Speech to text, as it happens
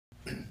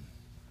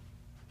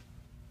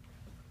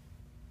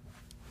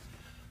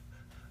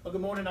Well,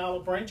 good morning,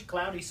 Olive Branch.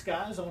 Cloudy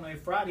skies on a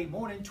Friday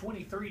morning,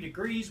 23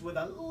 degrees with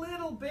a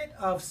little bit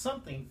of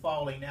something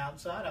falling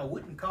outside. I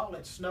wouldn't call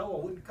it snow.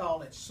 I wouldn't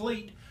call it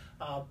sleet.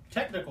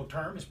 Technical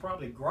term is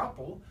probably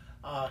grapple.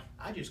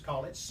 I just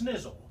call it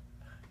snizzle.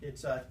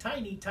 It's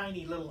tiny,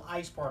 tiny little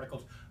ice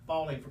particles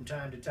falling from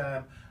time to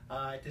time.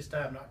 At this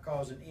time, not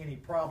causing any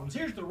problems.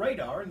 Here's the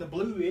radar, and the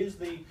blue is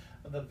the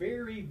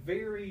very,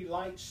 very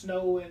light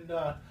snow and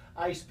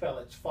ice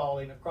pellets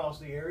falling across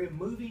the area,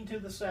 moving to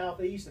the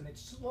southeast, and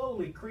it's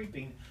slowly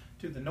creeping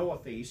to the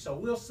northeast. So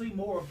we'll see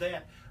more of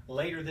that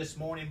later this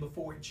morning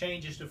before it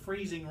changes to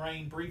freezing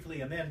rain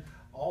briefly and then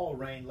all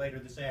rain later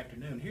this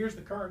afternoon. Here's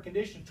the current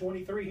condition,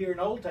 23 here in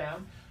Old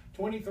Town.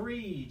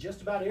 23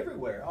 just about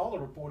everywhere. All the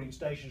reporting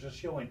stations are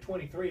showing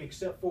 23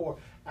 except for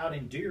out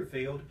in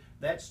Deerfield.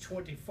 That's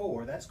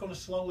 24. That's going to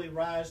slowly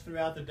rise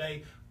throughout the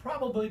day,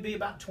 probably be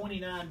about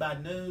 29 by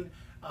noon,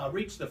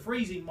 reach the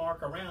freezing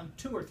mark around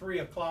 2 or 3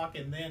 o'clock,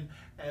 and then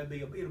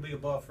it'll be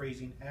above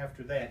freezing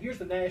after that. Here's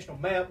the national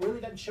map. Really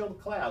doesn't show the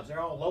clouds.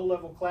 They're all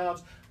low-level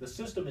clouds. The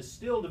system is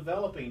still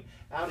developing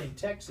out in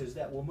Texas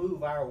that will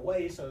move our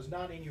way, so there's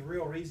not any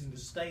real reason to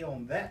stay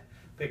on that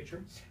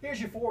picture. Here's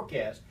your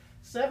forecast.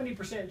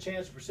 70%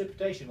 chance of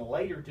precipitation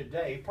later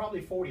today,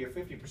 probably 40 or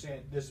 50%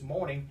 this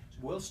morning. So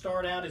we'll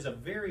start out as a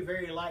very,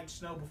 very light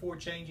snow before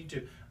changing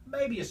to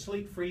maybe a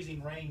sleet,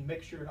 freezing rain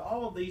mixture. And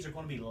all of these are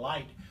going to be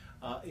light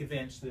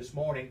events this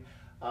morning.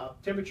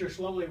 Temperature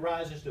slowly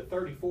rises to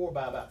 34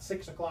 by about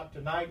 6 o'clock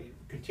tonight. It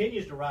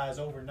continues to rise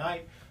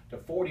overnight to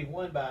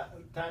 41 by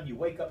the time you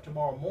wake up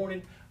tomorrow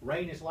morning.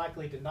 Rain is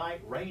likely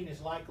tonight. Rain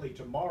is likely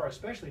tomorrow,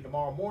 especially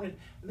tomorrow morning.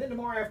 And then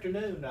tomorrow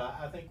afternoon,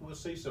 I think we'll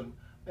see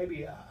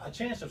maybe a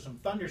chance of some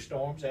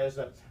thunderstorms as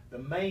the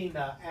main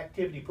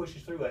activity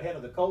pushes through ahead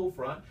of the cold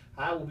front.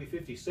 High will be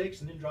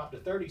 56 and then drop to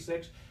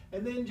 36,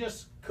 and then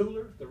just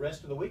cooler the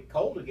rest of the week.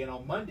 Cold again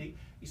on Monday.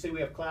 You see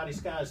we have cloudy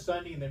skies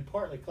Sunday and then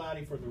partly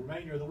cloudy for the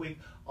remainder of the week.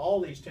 All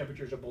these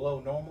temperatures are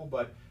below normal,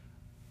 but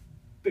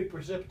big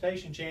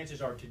precipitation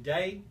chances are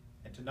today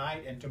and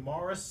tonight and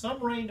tomorrow.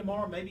 Some rain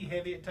tomorrow, maybe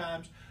heavy at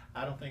times.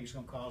 I don't think it's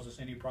going to cause us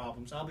any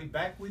problems. I'll be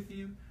back with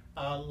you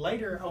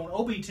later on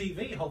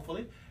Obtv,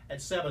 hopefully, at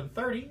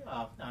 7:30.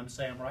 I'm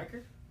Sam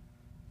Reichert.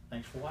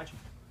 Thanks for watching.